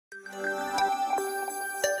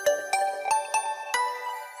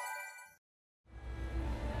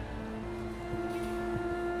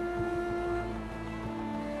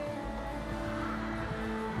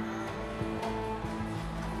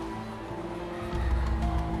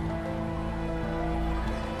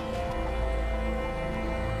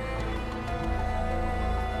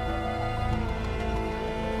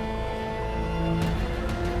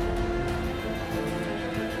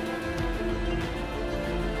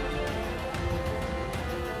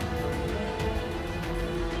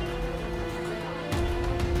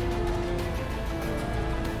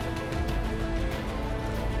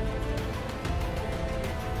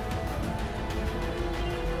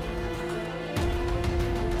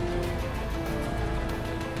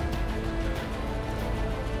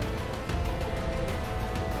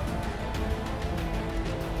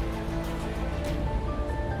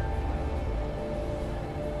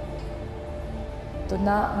Ito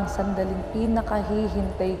na ang sandaling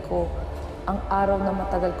pinakahihintay ko, ang araw na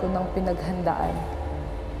matagal ko nang pinaghandaan.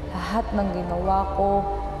 Lahat ng ginawa ko,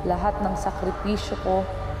 lahat ng sakripisyo ko,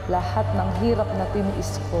 lahat ng hirap na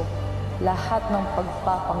tiniis ko, lahat ng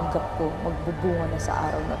pagpapanggap ko magbubunga na sa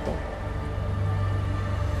araw na to.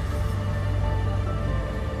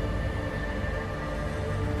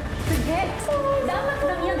 Forget! Dapat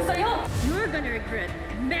lang yan sa'yo! You're gonna regret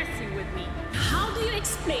messing with me. How do you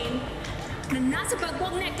explain na nasa bag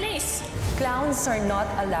mo ang necklace? Clowns are not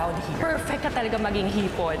allowed here. Perfect ka talaga maging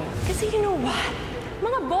hipon. Kasi you know what?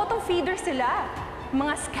 Mga bottom feeders sila.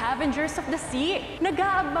 Mga scavengers of the sea.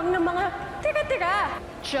 Nag-aabang ng mga tira-tira.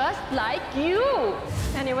 Just like you.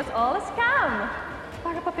 And it was all a scam.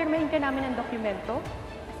 Para papirmahin ka namin ng dokumento.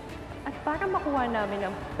 At para makuha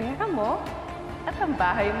namin ang pera mo at ang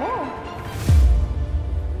bahay mo.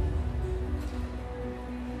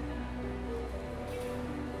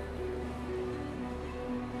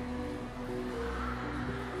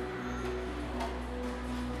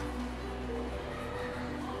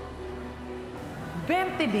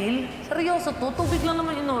 $20? Seryoso to? Tubig lang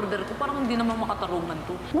naman in-order ko. Parang hindi naman makatarungan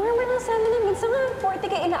to. Normal lang sa amin. Minsan nga,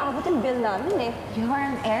 40K inaabot yung bill namin eh. You are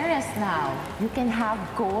an heiress now. You can have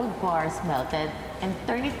gold bars melted and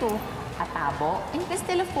turn it to atabo and you can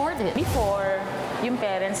still afford it. Before, yung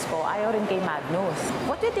parents ko, ayaw rin kay Magnus.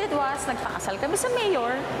 What we did was, nagpakasal kami sa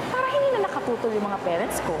mayor para hindi na nakatutol yung mga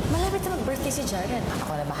parents ko. Malapit na mag-birthday si Jade.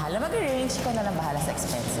 Ako na bahala mag-arrange, ikaw na lang bahala sa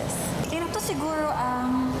expenses. Ito to siguro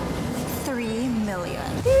ang 3 million.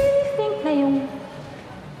 Do you really think na yung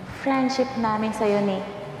friendship namin sa'yo ni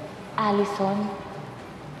Allison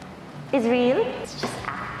is real? It's just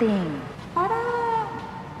acting. Para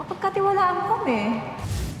mapagkatiwalaan kami.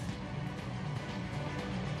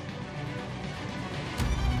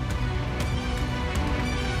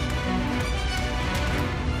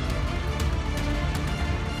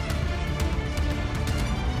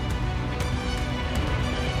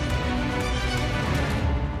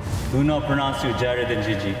 Do not pronounce you Jade and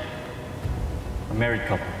Gigi a married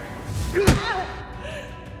couple.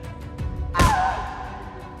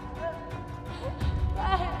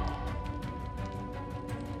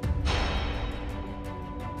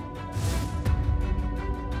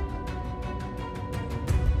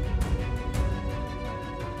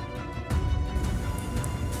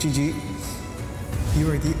 Gigi, you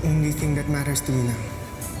are the only thing that matters to me now.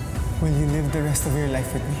 Will you live the rest of your life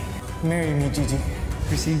with me? Marry me, Gigi.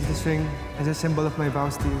 Receive this ring as a symbol of my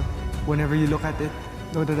vows to you. Whenever you look at it,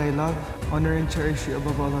 know that I love, honor, and cherish you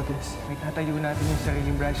above all others. May tatayo natin yung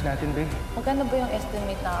sariling branch natin, babe. Magkano ba yung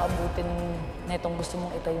estimate na aabutin na itong gusto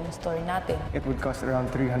mong itayo yung story natin? It would cost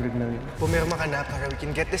around 300 million. Pumirma ka na para we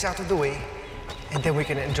can get this out of the way and then we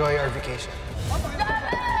can enjoy our vacation.